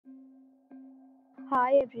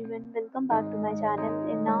Hi everyone, welcome back to my channel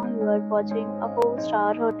and now you are watching a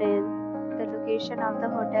 4-star hotel. The location of the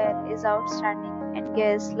hotel is outstanding and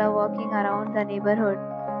guests love walking around the neighborhood.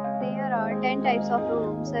 There are 10 types of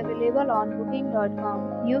rooms available on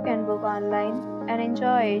booking.com. You can book online and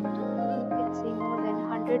enjoy it. You can see more than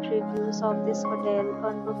 100 reviews of this hotel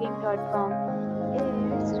on booking.com.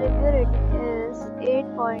 Its review rating is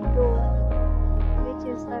 8.2,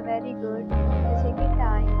 which is the very good. The check-in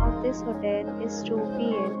time of this hotel is 2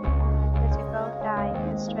 p.m. The check-out time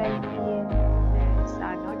is 12 p.m. Pets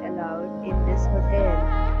are not allowed in this hotel.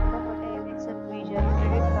 The hotel accepts major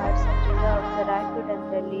credit cards and reserves the right to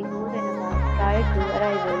temporarily hold an amount prior to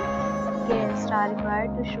arrival. Guests are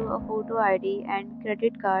required to show a photo ID and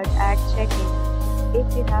credit card at check-in. If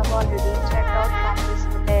you have already checked out from this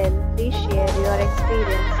hotel, please share your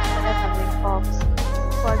experience in the comment box.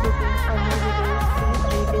 For booking or more details, please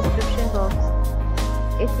read description box.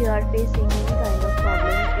 If you are facing any kind of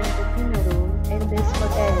problem in booking a room in this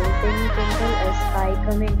hotel, then you can tell us by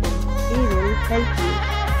commenting. We will help you.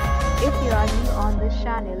 If you are new on this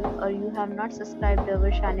channel or you have not subscribed to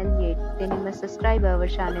our channel yet, then you must subscribe our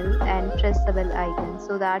channel and press the bell icon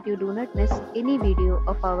so that you do not miss any video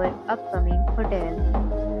of our upcoming hotel.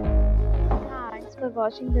 Thanks for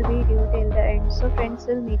watching the video till the end. So friends,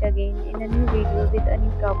 will meet again in a new video with a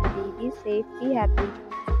new property. Be safe, be happy.